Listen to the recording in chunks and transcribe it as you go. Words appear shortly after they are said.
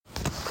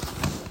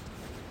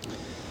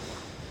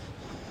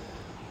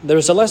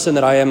There's a lesson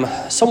that I am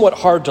somewhat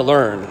hard to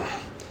learn.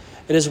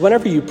 It is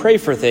whenever you pray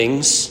for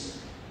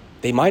things,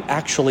 they might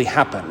actually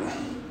happen.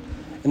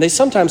 And they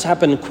sometimes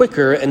happen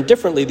quicker and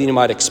differently than you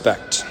might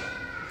expect.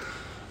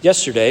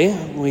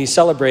 Yesterday, we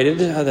celebrated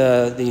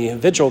the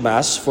Vigil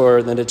Mass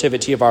for the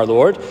Nativity of our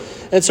Lord.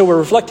 And so we're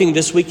reflecting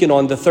this weekend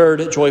on the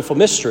third joyful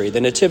mystery, the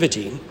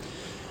Nativity.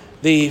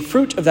 The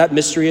fruit of that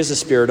mystery is the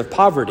spirit of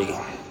poverty.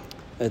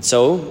 And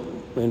so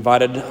we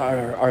invited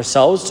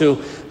ourselves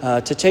to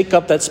take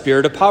up that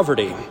spirit of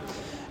poverty.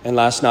 And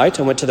last night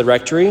I went to the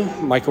rectory,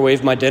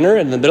 microwaved my dinner,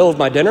 and in the middle of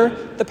my dinner,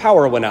 the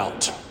power went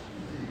out.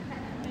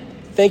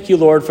 Thank you,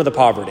 Lord, for the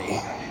poverty.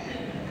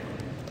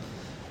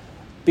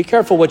 Be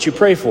careful what you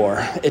pray for.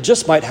 It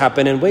just might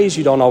happen in ways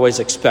you don't always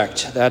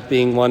expect. That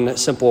being one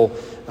simple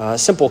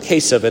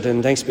case of it.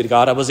 And thanks be to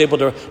God, I was able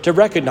to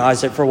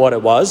recognize it for what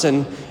it was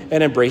and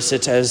embrace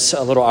it as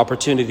a little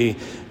opportunity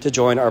to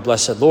join our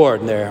blessed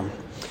Lord there.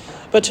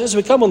 But as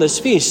we come on this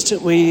feast,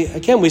 we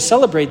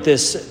celebrate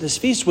this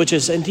feast, which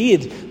is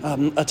indeed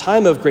a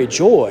time of great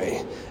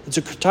joy. It's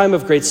a time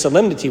of great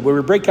solemnity where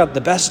we break out the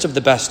best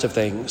of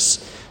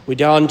things. We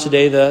don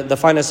today the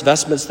finest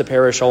vestments the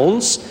parish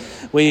owns.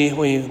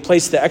 We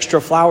place the extra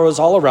flowers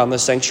all around the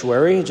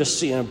sanctuary,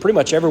 just pretty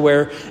much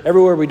everywhere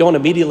we don't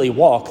immediately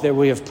walk. There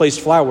we have placed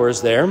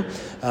flowers there.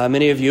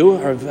 Many of you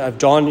have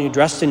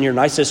dressed in your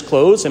nicest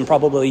clothes and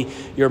probably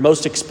your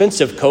most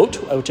expensive coat,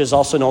 which is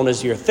also known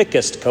as your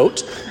thickest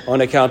coat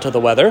on account of the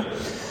weather.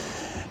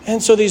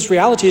 And so these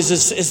realities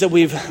is that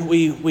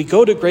we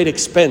go to great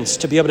expense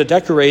to be able to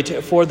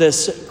decorate for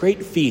this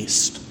great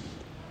feast.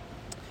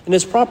 And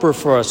it's proper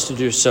for us to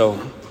do so,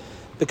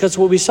 because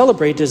what we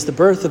celebrate is the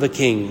birth of a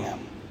king.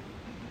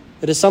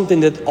 It is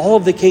something that all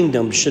of the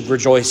kingdom should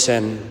rejoice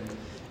in.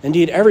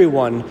 Indeed,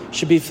 everyone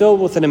should be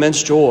filled with an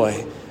immense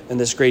joy in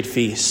this great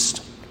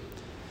feast.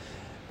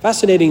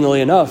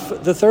 Fascinatingly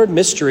enough, the third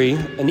mystery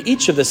in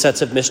each of the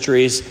sets of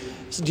mysteries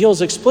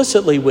deals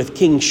explicitly with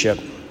kingship.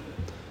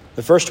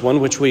 The first one,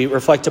 which we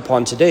reflect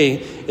upon today,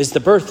 is the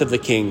birth of the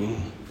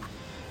king.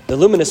 The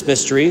luminous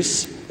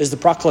mysteries is the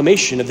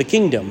proclamation of the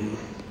kingdom.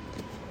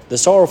 The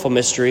sorrowful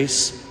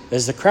mysteries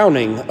is the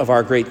crowning of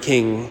our great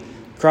King,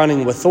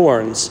 crowning with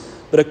thorns,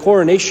 but a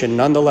coronation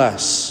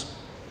nonetheless.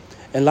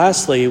 And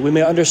lastly, we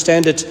may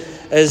understand it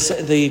as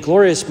the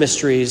glorious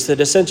mysteries, the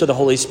descent of the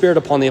Holy Spirit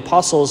upon the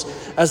apostles,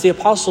 as the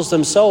apostles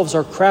themselves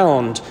are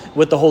crowned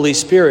with the Holy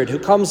Spirit, who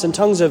comes in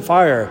tongues of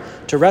fire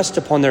to rest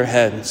upon their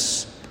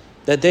heads,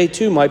 that they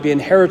too might be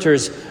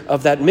inheritors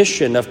of that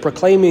mission of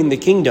proclaiming the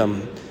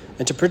kingdom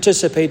and to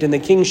participate in the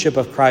kingship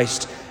of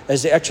Christ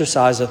as they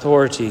exercise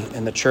authority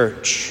in the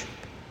church.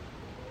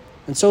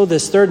 And so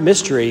this third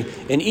mystery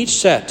in each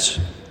set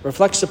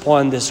reflects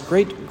upon this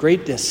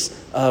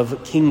greatness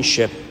of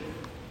kingship.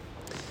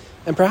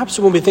 And perhaps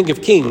when we think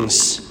of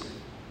kings,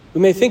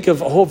 we may think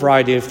of a whole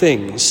variety of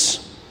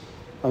things.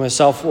 I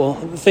myself will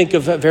think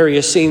of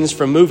various scenes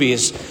from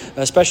movies,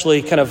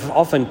 especially kind of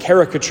often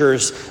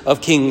caricatures of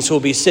kings who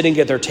will be sitting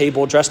at their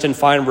table dressed in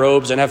fine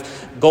robes and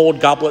have gold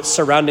goblets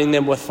surrounding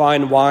them with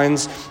fine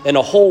wines and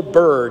a whole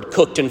bird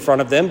cooked in front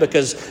of them,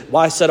 because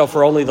why settle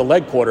for only the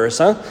leg quarters,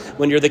 huh?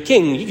 When you're the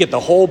king, you get the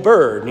whole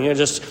bird.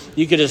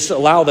 You could just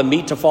allow the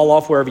meat to fall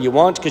off wherever you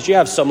want, because you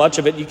have so much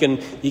of it, you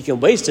can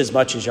waste as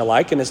much as you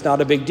like, and it's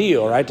not a big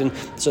deal, right? And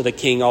so the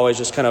king always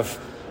just kind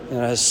of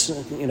has,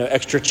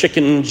 extra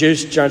chicken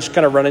juice just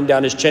kind of running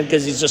down his chin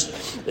because he's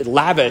just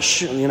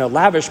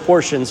lavish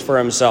portions for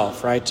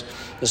himself, right?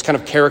 There's kind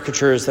of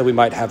caricatures that we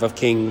might have of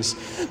kings.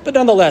 But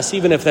nonetheless,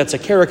 even if that's a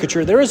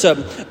caricature, there is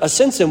a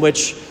sense in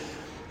which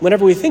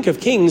whenever we think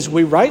of kings,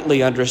 we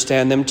rightly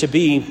understand them to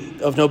be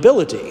of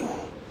nobility,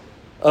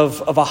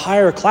 of a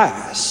higher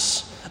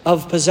class,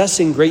 of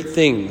possessing great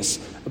things,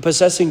 of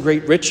possessing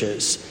great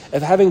riches,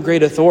 of having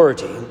great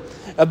authority,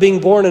 of being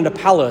born in a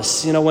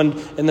palace, when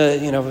in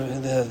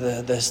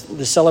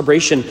the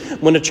celebration,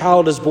 when a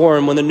child is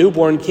born, when the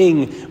newborn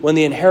king, when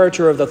the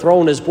inheritor of the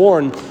throne is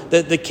born,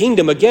 the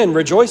kingdom again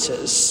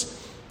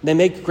rejoices. They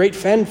make great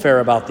fanfare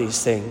about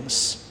these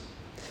things.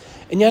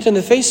 And yet in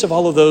the face of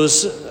all of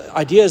those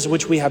ideas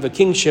which we have of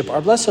kingship,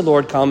 our blessed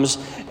Lord comes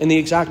in the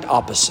exact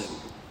opposite.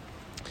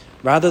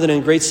 Rather than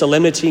in great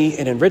solemnity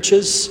and in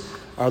riches,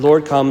 our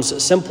Lord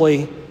comes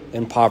simply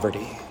in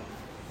poverty.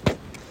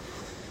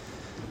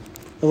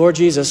 The Lord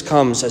Jesus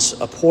comes as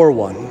a poor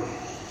one.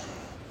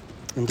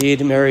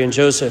 Indeed, Mary and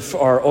Joseph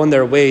are on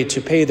their way to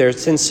pay their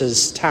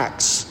census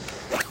tax.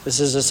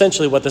 This is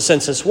essentially what the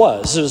census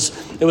was.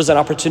 It was an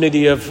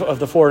opportunity of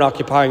the foreign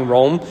occupying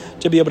Rome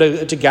to be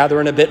able to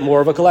gather in a bit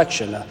more of a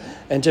collection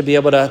and to be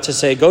able to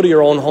say, go to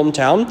your own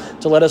hometown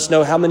to let us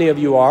know how many of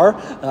you are,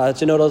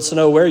 to let us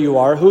know where you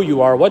are, who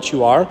you are, what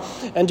you are,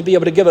 and to be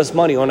able to give us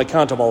money on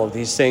account of all of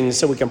these things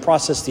so we can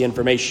process the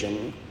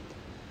information.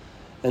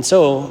 And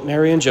so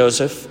Mary and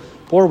Joseph,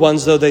 poor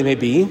ones though they may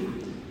be,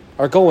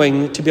 are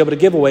going to be able to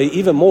give away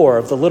even more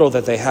of the little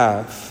that they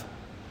have.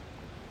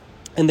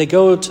 And they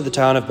go to the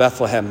town of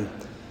Bethlehem,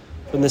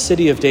 from the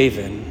city of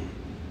David,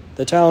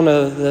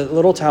 the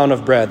little town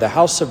of bread, the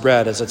house of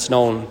bread as it's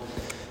known.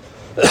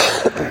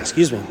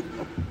 Excuse me.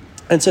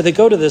 And so they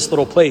go to this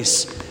little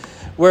place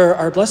where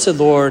our blessed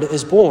Lord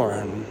is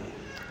born,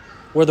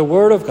 where the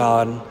Word of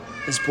God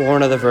is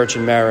born of the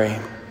Virgin Mary.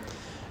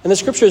 And the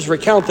scriptures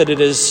recount that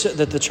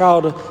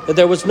that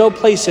there was no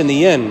place in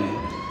the inn.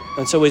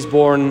 And so he's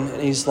born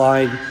and he's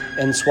lying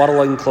in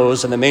swaddling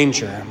clothes in the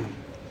manger.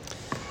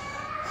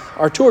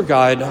 Our tour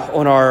guide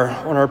on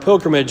our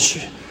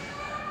pilgrimage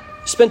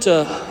spent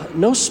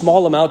no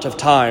small amount of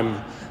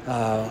time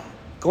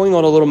going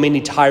on a little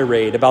mini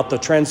tirade about the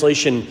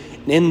translation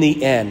 "in the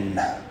inn."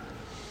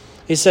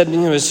 He said,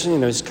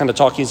 he's kind of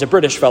talking. He's a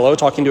British fellow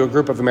talking to a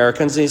group of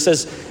Americans, and he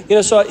says,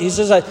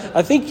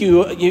 I think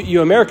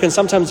you Americans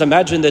sometimes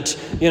imagine that,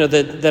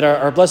 that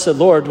our blessed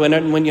Lord,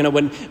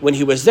 when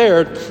he was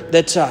there,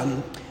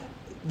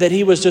 that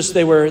he was just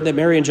that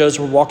Mary and Joseph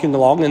were walking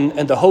along,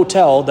 and the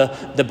hotel,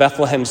 the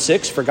Bethlehem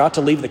 6, forgot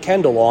to leave the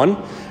candle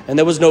on, and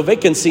there was no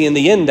vacancy in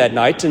the inn that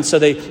night, and so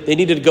they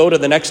needed to go to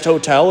the next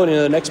hotel and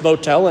the next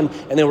motel, and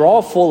they were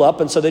all full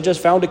up, and so they just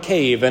found a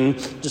cave and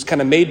just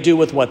kind of made do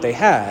with what they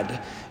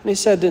had. And he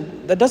said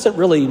that doesn't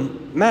really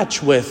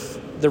match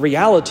with the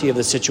reality of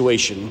the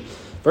situation.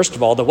 First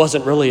of all, there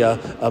wasn't really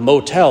a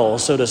motel,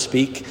 so to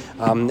speak,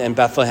 in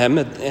Bethlehem.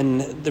 And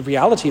the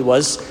reality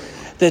was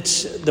that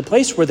the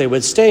place where they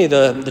would stay,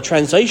 the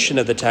translation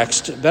of the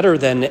text, better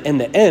than in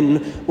the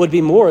inn, would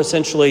be more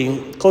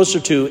essentially closer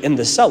to in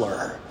the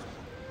cellar.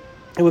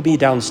 It would be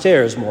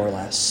downstairs, more or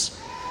less.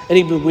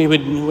 And we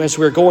would, as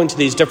we were going to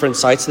these different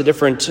sites, the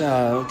different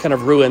kind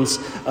of ruins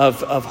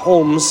of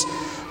homes,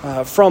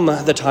 from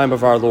the time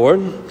of our Lord,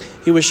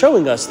 he was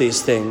showing us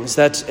these things,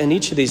 that in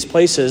each of these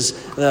places,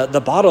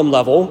 the bottom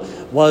level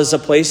was a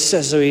place,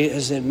 as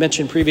I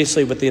mentioned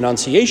previously with the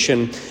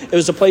Annunciation, it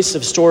was a place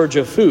of storage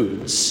of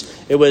foods.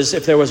 It was,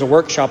 if there was a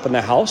workshop in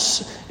the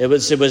house, it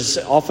was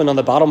often on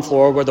the bottom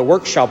floor where the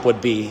workshop would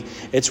be.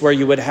 It's where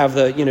you would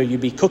have you'd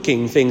be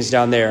cooking things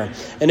down there.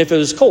 And if it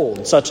was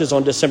cold, such as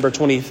on December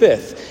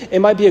 25th, it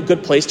might be a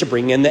good place to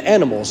bring in the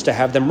animals, to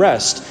have them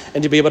rest,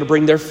 and to be able to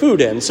bring their food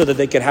in so that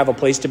they could have a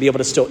place to be able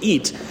to still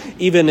eat,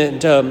 even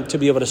to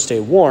be able to stay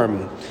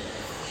warm.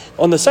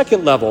 On the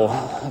second level,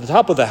 at the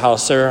top of the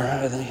house,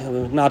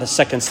 not a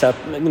second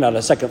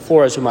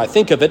floor as we might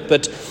think of it,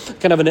 but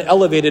kind of an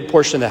elevated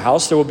portion of the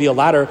house, there would be a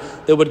ladder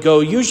that would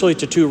go usually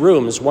to two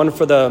rooms, one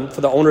for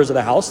the owners of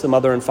the house, the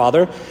mother and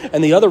father,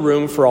 and the other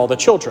room for all the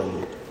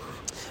children.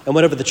 And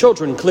whenever the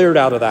children cleared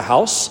out of the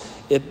house,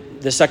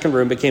 the second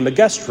room became a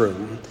guest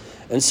room.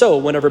 And so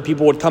whenever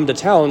people would come to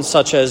town,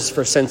 such as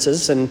for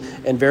census and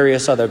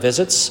various other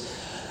visits,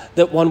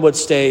 that one would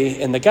stay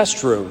in the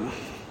guest room.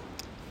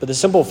 But the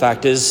simple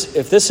fact is,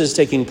 if this is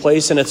taking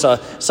place and it's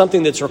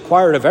something that's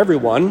required of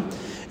everyone,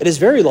 it is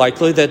very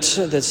likely that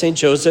St.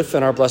 Joseph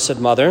and our Blessed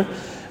Mother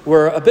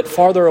were a bit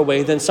farther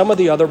away than some of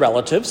the other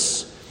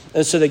relatives.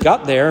 And so they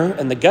got there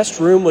and the guest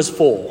room was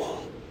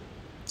full.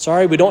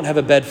 Sorry, we don't have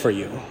a bed for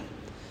you.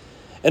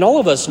 And all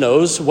of us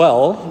knows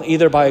well,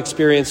 either by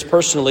experience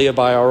personally or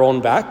by our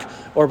own back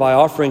or by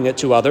offering it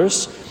to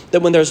others,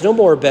 that when there's no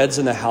more beds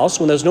in the house,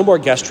 when there's no more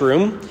guest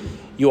room,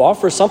 you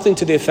offer something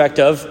to the effect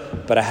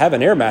of, but I have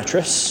an air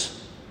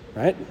mattress,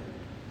 right?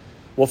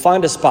 We'll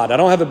find a spot. I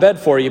don't have a bed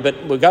for you,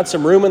 but we've got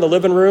some room in the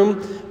living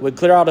room. We'll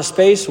clear out a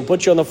space. We'll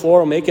put you on the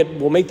floor.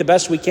 We'll make the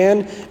best we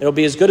can. It'll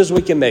be as good as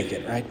we can make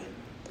it, right?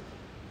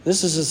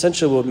 This is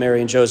essentially what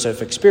Mary and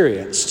Joseph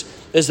experienced.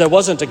 Is there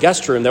wasn't a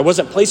guest room. There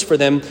wasn't place for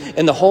them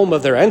in the home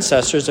of their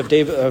ancestors, of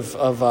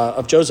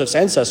Joseph's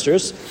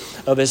ancestors,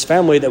 of his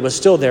family that was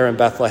still there in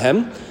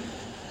Bethlehem.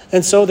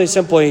 And so they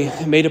simply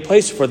made a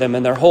place for them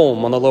in their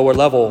home on the lower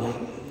level.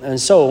 And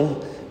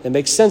so it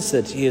makes sense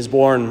that he is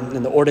born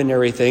in the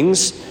ordinary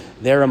things,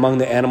 there among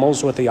the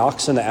animals with the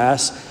ox and the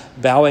ass,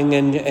 bowing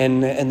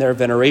in their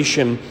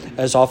veneration,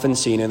 as often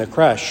seen in the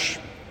creche.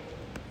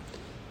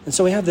 And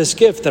so we have this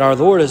gift that our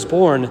Lord is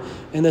born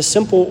in this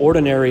simple,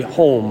 ordinary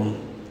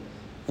home,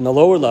 on the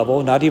lower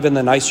level, not even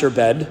the nicer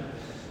bed,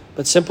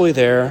 but simply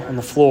there on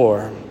the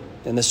floor,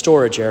 in the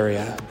storage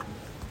area,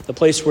 the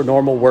place where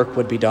normal work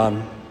would be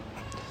done.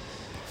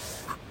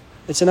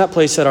 It's in that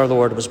place that our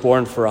Lord was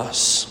born for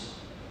us.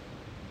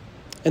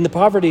 And the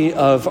poverty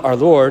of our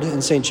Lord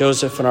and St.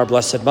 Joseph and our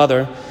Blessed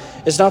Mother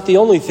is not the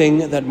only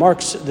thing that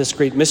marks this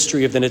great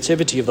mystery of the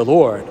Nativity of the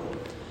Lord.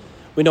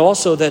 We know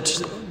also that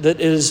it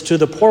is to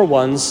the poor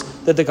ones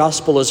that the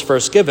gospel is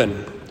first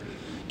given.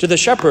 To the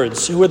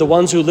shepherds, who were the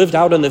ones who lived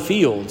out in the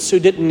fields, who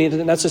didn't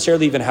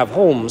necessarily even have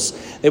homes.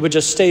 They would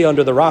just stay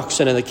under the rocks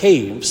and in the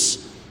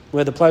caves. We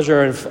had the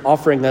pleasure of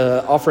offering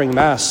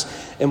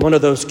Mass in one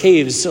of those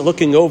caves,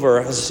 looking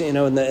over, in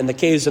the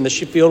caves in the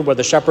field where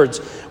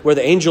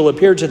the angel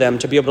appeared to them,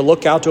 to be able to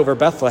look out over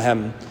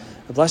Bethlehem.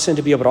 A blessing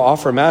to be able to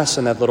offer Mass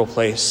in that little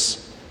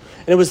place.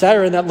 And it was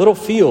there in that little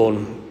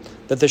field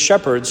that the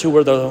shepherds, who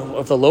were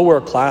of the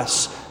lower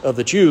class of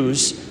the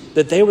Jews,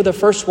 that they were the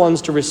first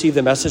ones to receive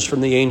the message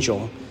from the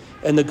angel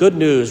and the good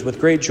news with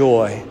great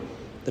joy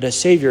that a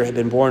Savior had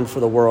been born for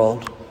the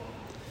world.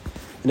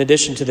 In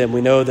addition to them,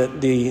 we know that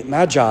the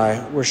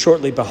Magi were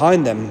shortly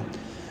behind them.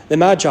 The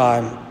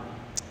Magi,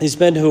 these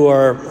men who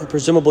are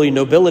presumably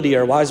nobility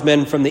or wise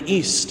men from the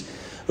east,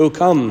 who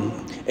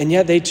come And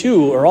yet they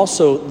too are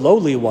also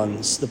lowly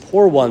ones, the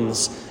poor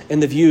ones in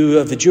the view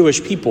of the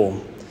Jewish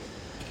people.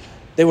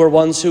 They were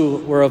ones who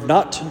were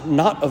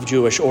not of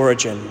Jewish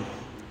origin.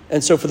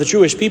 And so for the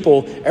Jewish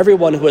people,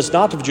 everyone who was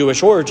not of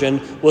Jewish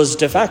origin was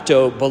de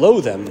facto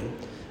below them.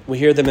 We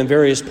hear them in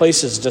various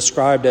places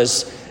described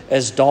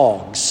as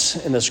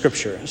dogs in the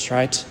scriptures,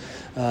 right?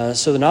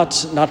 So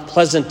not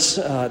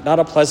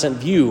a pleasant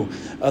view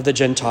of the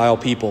Gentile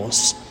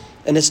peoples.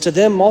 And it's to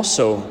them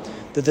also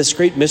that this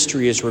great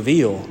mystery is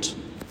revealed.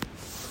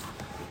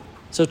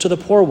 So to the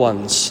poor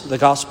ones, the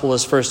gospel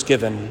is first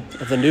given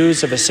of the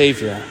news of a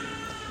Savior.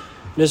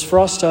 It is for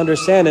us to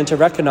understand and to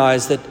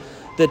recognize that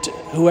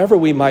whoever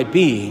we might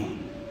be,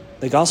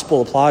 the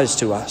gospel applies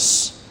to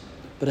us,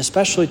 but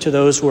especially to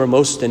those who are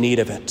most in need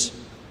of it.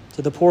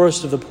 To the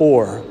poorest of the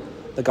poor,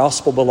 the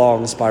gospel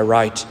belongs by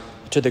right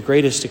to the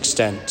greatest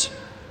extent.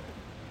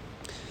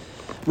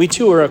 We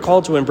too are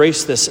called to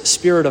embrace this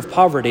spirit of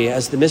poverty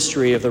as the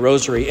mystery of the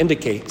Rosary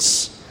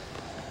indicates,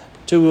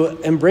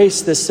 to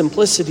embrace this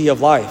simplicity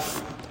of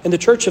life. And the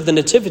Church of the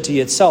Nativity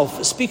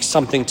itself speaks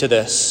something to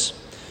this.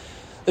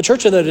 The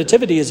Church of the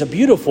Nativity is a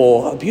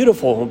beautiful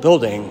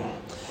building.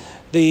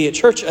 The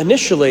church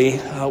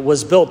initially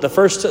was built, the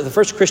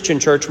first Christian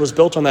church was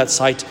built on that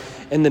site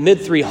in the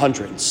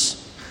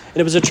mid-300s. And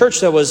it was a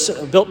church that was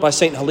built by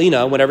St.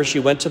 Helena whenever she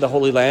went to the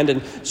Holy Land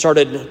and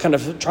started kind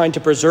of trying to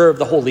preserve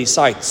the holy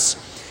sites.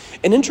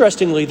 And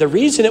interestingly, the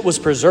reason it was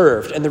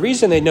preserved and the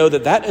reason they know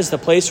that is the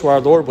place where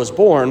our Lord was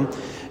born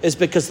is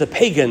because the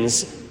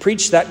pagans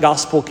preached that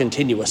gospel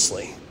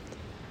continuously.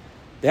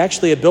 They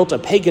actually had built a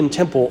pagan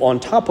temple on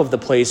top of the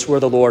place where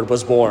the Lord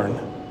was born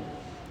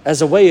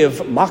as a way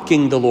of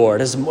mocking the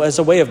Lord, as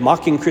a way of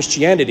mocking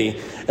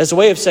Christianity, as a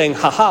way of saying,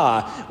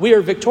 ha, we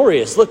are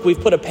victorious. Look, we've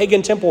put a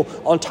pagan temple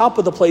on top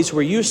of the place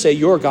where you say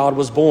your God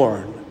was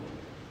born.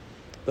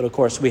 But of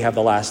course, we have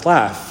the last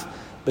laugh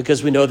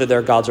because we know that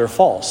their gods are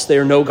false. They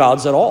are no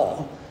gods at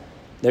all.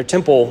 Their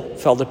temple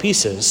fell to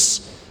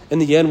pieces. In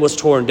the end, was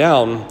torn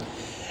down.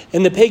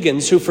 And the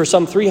pagans, who for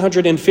some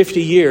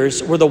 350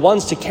 years were the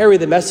ones to carry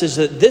the message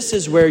that this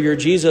is where your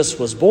Jesus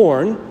was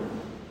born,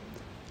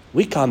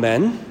 we come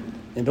in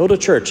and build a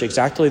church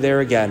exactly there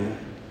again,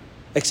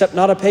 except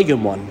not a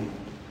pagan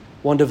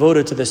one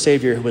devoted to the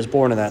Savior who was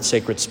born in that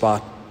sacred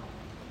spot.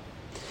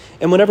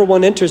 And whenever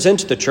one enters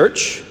into the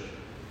church,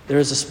 there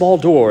is a small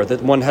door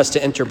that one has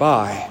to enter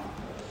by.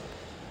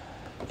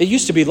 It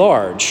used to be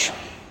large.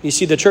 You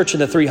see, the church in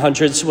the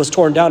 300s was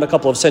torn down a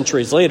couple of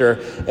centuries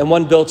later, and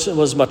one built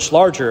was much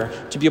larger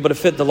to be able to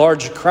fit the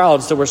large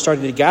crowds that were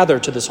starting to gather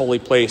to this holy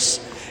place.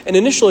 And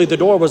initially, the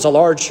door was a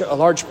large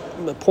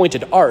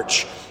pointed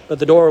arch, but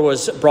the door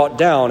was brought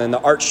down, and the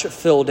arch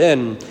filled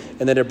in,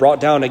 and then it brought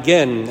down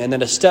again, and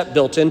then a step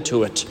built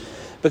into it.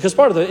 Because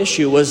part of the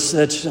issue was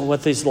that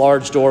with these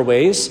large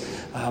doorways,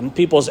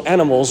 people's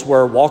animals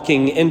were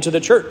walking into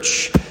the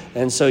church.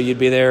 And so you'd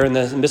be there in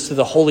the midst of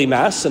the Holy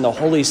Mass and the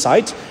holy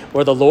site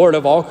where the Lord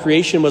of all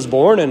creation was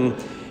born, and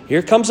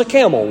here comes a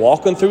camel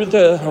walking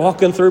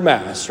through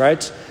Mass,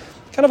 right?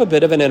 Kind of a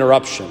bit of an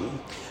interruption.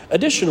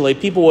 Additionally,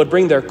 people would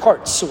bring their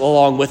carts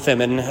along with them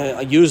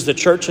and use the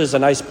church as a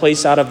nice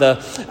place out of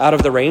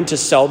the rain to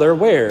sell their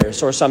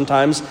wares, or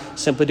sometimes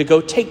simply to go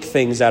take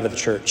things out of the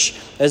church,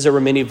 as there were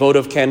many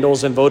votive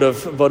candles and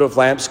votive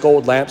lamps,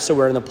 gold lamps that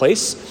were in the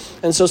place.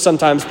 And so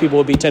sometimes people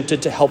would be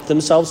tempted to help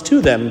themselves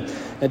to them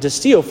and to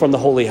steal from the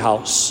holy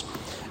house.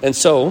 And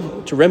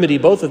so, to remedy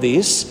both of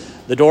these,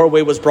 the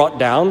doorway was brought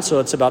down, so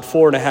it's about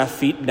 4.5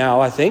 feet now,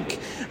 I think.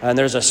 And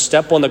there's a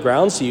step on the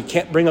ground, so you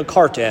can't bring a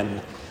cart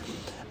in.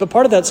 But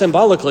part of that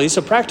symbolically,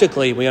 so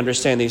practically we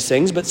understand these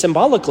things, but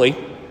symbolically,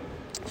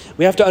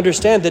 we have to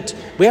understand that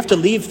we have to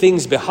leave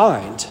things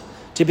behind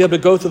to be able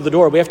to go through the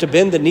door. We have to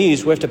bend the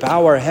knees, we have to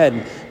bow our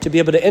head to be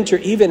able to enter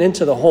even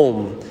into the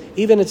home,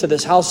 even into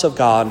this house of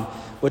God,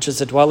 which is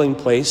the dwelling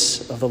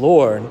place of the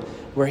Lord,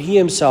 where he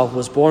himself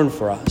was born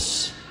for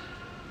us.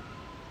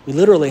 We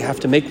literally have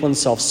to make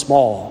oneself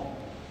small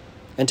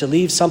and to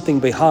leave something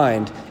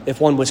behind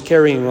if one was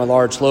carrying a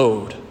large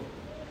load.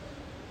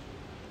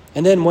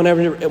 And then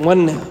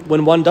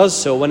when one does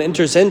so, one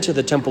enters into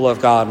the temple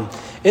of God,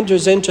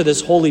 enters into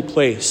this holy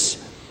place,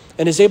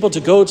 and is able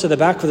to go to the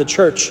back of the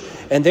church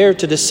and there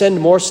to descend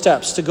more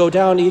steps, to go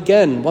down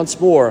again once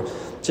more,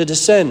 to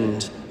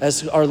descend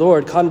as our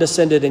Lord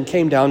condescended and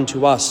came down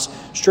to us,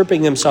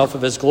 stripping himself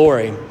of his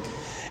glory.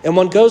 And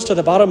one goes to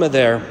the bottom of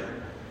there,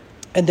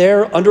 and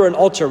there under an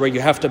altar where you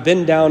have to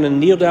bend down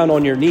and kneel down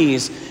on your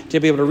knees to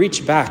be able to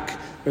reach back,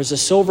 there's a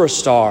silver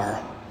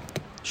star,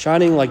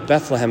 shining like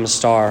Bethlehem's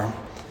star,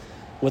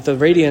 with the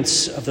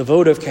radiance of the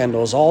votive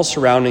candles all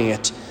surrounding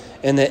it,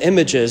 and the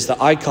images,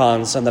 the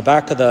icons on the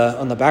back of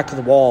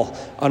the wall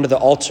under the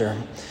altar,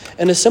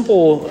 and a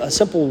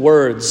simple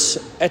words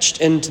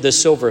etched into the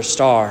silver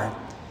star: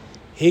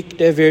 Hic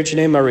de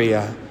Virgine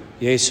Maria,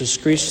 Jesus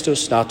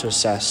Christus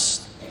natus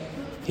est.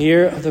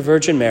 Here of the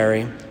Virgin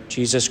Mary,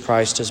 Jesus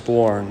Christ is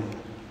born.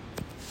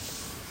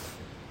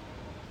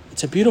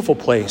 It's a beautiful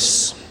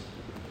place.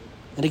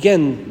 And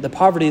again, the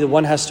poverty that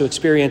one has to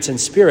experience in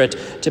spirit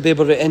to be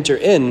able to enter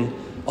in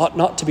ought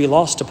not to be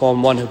lost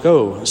upon one who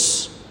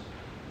goes.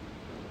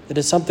 It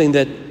is something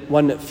that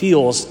one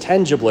feels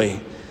tangibly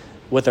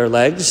with their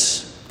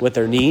legs, with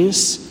their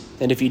knees,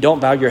 and if you don't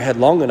bow your head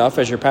long enough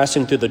as you're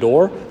passing through the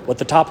door, with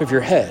the top of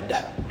your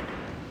head.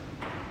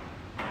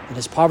 It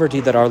is poverty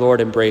that our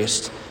Lord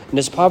embraced, and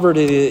it's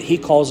poverty that he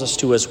calls us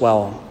to as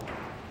well.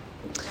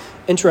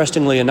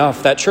 Interestingly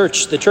enough, that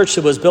church, the church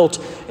that was built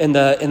in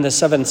the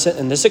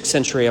 6th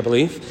century, I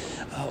believe,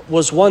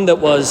 was one that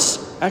was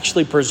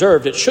actually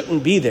preserved. It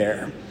shouldn't be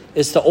there.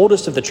 It's the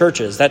oldest of the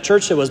churches. That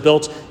church that was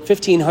built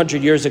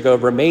 1,500 years ago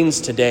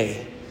remains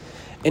today.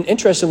 And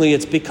interestingly,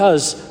 it's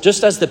because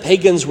just as the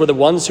pagans were the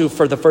ones who,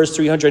 for the first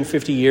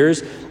 350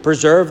 years,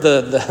 preserved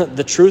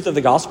the truth of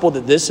the gospel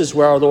that this is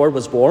where our Lord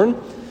was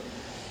born,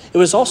 it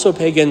was also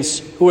pagans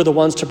who were the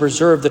ones to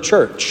preserve the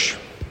church.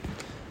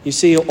 You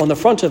see, on the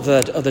front of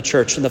the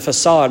church, in the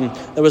facade,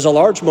 there was a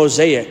large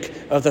mosaic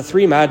of the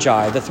 3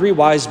 magi, the 3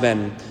 wise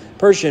men,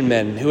 Persian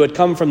men, who had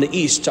come from the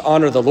east to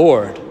honor the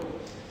Lord.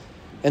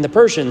 And the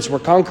Persians were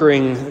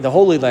conquering the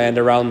Holy Land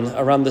around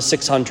the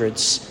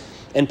 600s.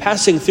 And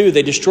passing through,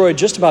 they destroyed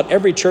just about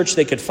every church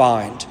they could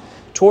find,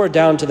 tore it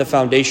down to the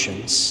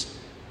foundations.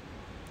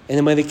 And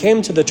then when they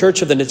came to the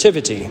Church of the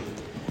Nativity,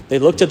 they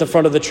looked at the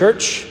front of the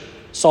church,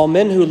 saw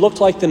men who looked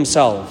like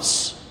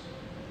themselves.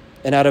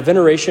 And out of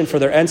veneration for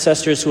their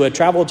ancestors who had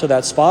traveled to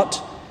that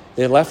spot,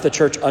 they left the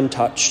church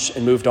untouched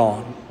and moved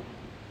on.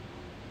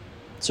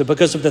 So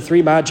because of the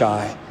 3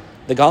 magi,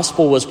 the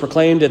gospel was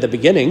proclaimed at the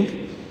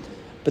beginning,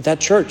 but that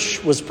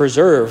church was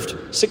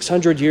preserved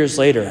 600 years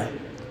later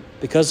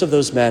because of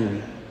those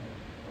men,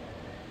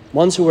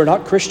 ones who were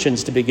not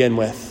Christians to begin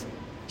with,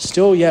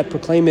 still yet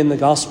proclaiming the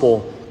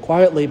gospel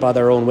quietly by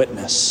their own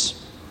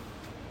witness.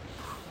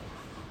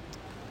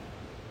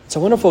 It's a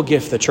wonderful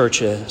gift the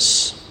church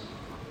is.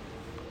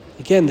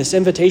 Again, this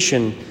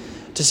invitation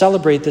to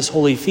celebrate this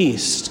holy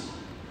feast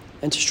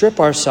and to strip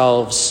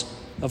ourselves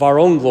of our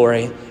own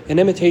glory in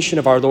imitation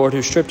of our Lord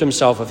who stripped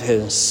himself of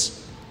his.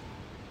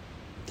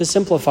 To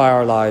simplify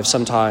our lives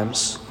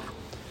sometimes,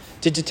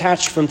 to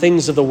detach from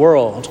things of the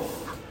world,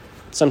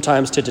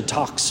 sometimes to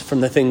detox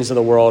from the things of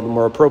the world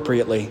more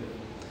appropriately,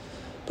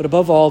 but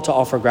above all to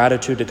offer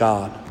gratitude to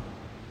God.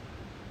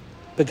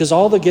 Because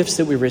all the gifts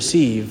that we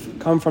receive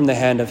come from the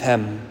hand of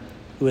him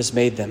who has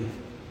made them.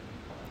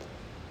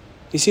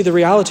 You see, the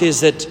reality is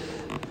that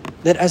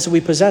as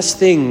we possess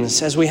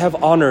things, as we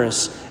have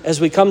honors, as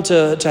we come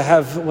to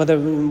have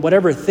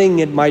whatever thing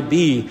it might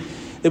be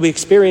that we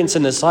experience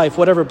in this life,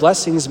 whatever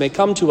blessings may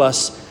come to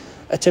us,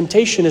 a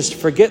temptation is to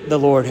forget the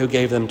Lord who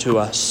gave them to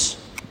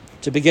us,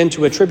 to begin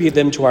to attribute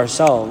them to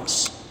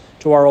ourselves,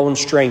 to our own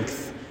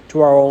strength,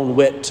 to our own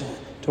wit,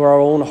 to our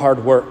own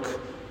hard work,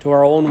 to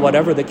our own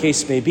whatever the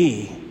case may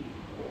be.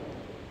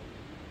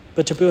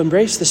 But to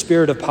embrace the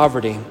spirit of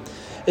poverty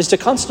is to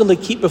constantly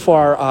keep before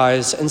our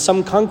eyes in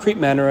some concrete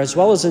manner as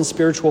well as in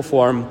spiritual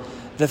form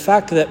the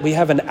fact that we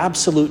have an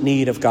absolute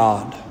need of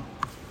God.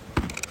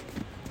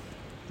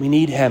 We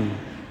need him.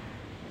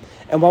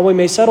 And while we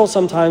may settle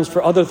sometimes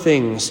for other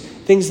things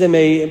that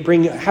may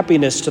bring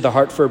happiness to the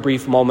heart for a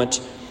brief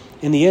moment,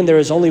 in the end there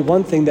is only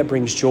one thing that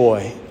brings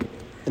joy,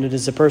 and it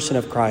is the person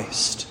of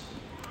Christ.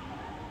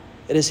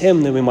 It is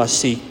him that we must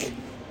seek,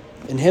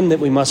 and him that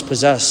we must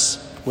possess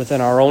within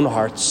our own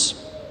hearts.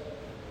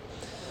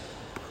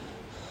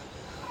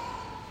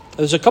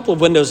 There's a couple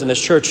of windows in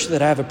this church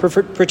that I have a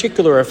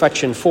particular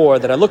affection for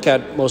that I look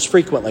at most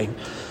frequently,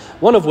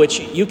 one of which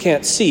you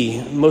can't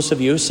see, most of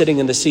you sitting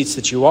in the seats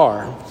that you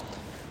are.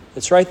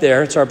 It's right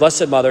there. It's our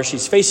Blessed Mother.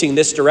 She's facing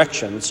this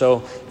direction.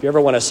 So if you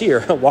ever want to see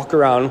her, walk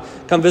around,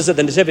 come visit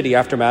the Nativity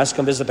after Mass,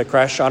 come visit the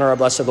creche, honor our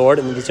Blessed Lord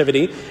in the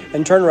Nativity,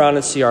 and turn around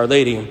and see Our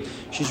Lady.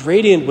 She's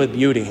radiant with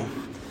beauty.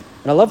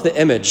 And I love the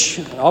image.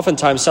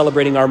 Oftentimes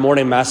celebrating our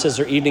morning masses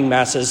or evening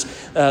masses,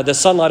 the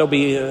sunlight will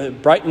be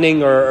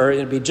brightening or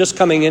it'll be just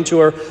coming into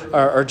her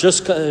or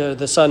just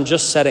the sun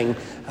just setting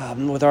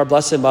with our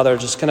Blessed Mother,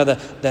 just kind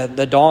of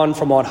the dawn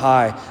from on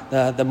high,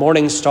 the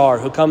morning star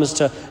who comes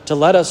to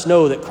let us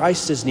know that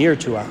Christ is near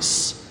to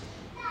us.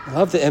 I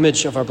love the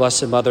image of our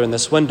Blessed Mother in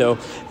this window.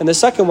 And the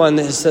second one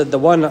is the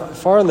one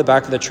far in the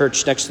back of the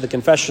church next to the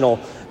confessional,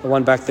 the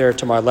one back there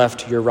to my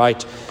left, your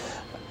right.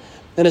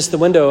 And it's the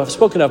window I've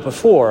spoken of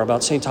before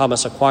about St.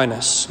 Thomas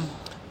Aquinas.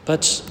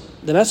 But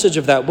the message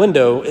of that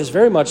window is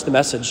very much the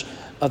message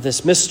of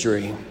this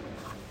mystery.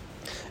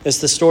 It's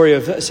the story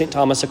of St.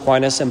 Thomas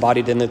Aquinas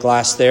embodied in the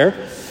glass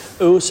there.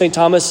 St.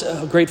 Thomas,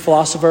 a great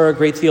philosopher, a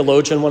great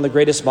theologian, one of the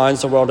greatest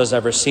minds the world has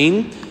ever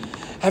seen,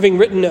 having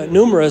written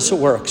numerous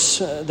works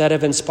that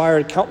have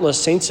inspired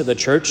countless saints of the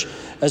church,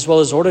 as well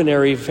as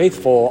ordinary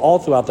faithful all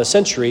throughout the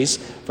centuries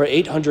for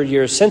 800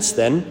 years since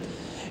then.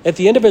 At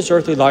the end of his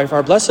earthly life,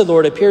 our Blessed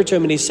Lord appeared to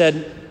him and he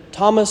said,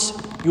 "Thomas,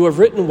 you have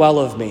written well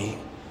of me.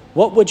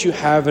 What would you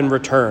have in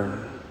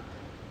return?"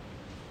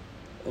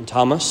 And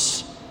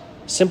Thomas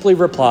simply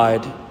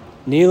replied,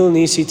 "Nil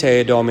nisi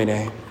te,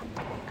 Domine."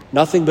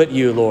 Nothing but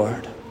you,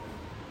 Lord.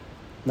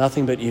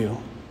 Nothing but you.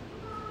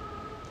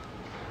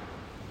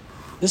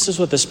 This is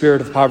what the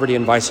spirit of poverty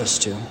invites us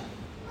to.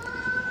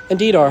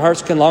 Indeed, our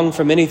hearts can long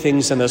for many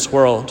things in this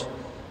world.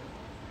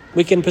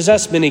 We can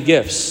possess many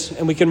gifts,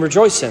 and we can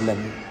rejoice in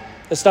them.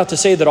 It's not to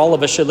say that all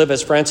of us should live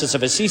as Francis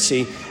of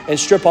Assisi and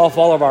strip off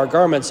all of our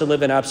garments and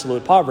live in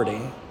absolute poverty.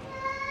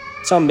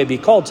 Some may be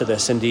called to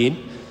this, indeed.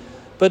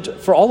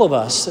 But for all of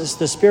us, it's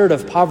the spirit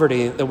of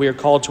poverty that we are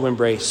called to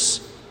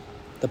embrace.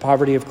 The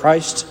poverty of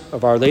Christ,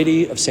 of Our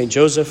Lady, of St.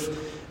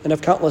 Joseph, and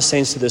of countless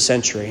saints of the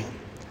century.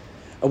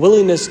 A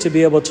willingness to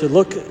be able to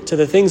look to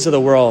the things of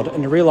the world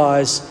and to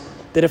realize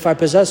that if I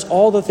possess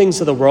all the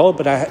things of the world,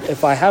 but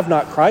if I have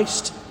not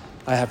Christ,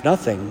 I have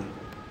nothing.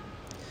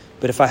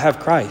 But if I have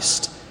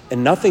Christ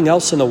and nothing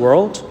else in the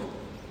world,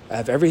 I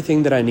have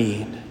everything that I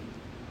need.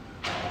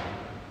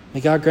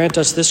 May God grant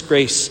us this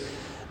grace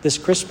this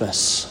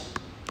Christmas,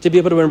 to be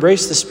able to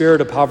embrace the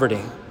spirit of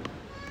poverty,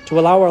 to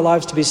allow our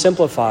lives to be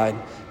simplified,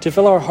 to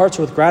fill our hearts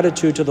with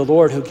gratitude to the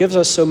Lord who gives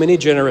us so many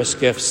generous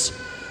gifts,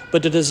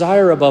 but to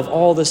desire above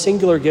all the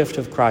singular gift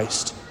of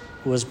Christ,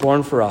 who was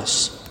born for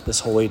us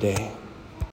this holy day.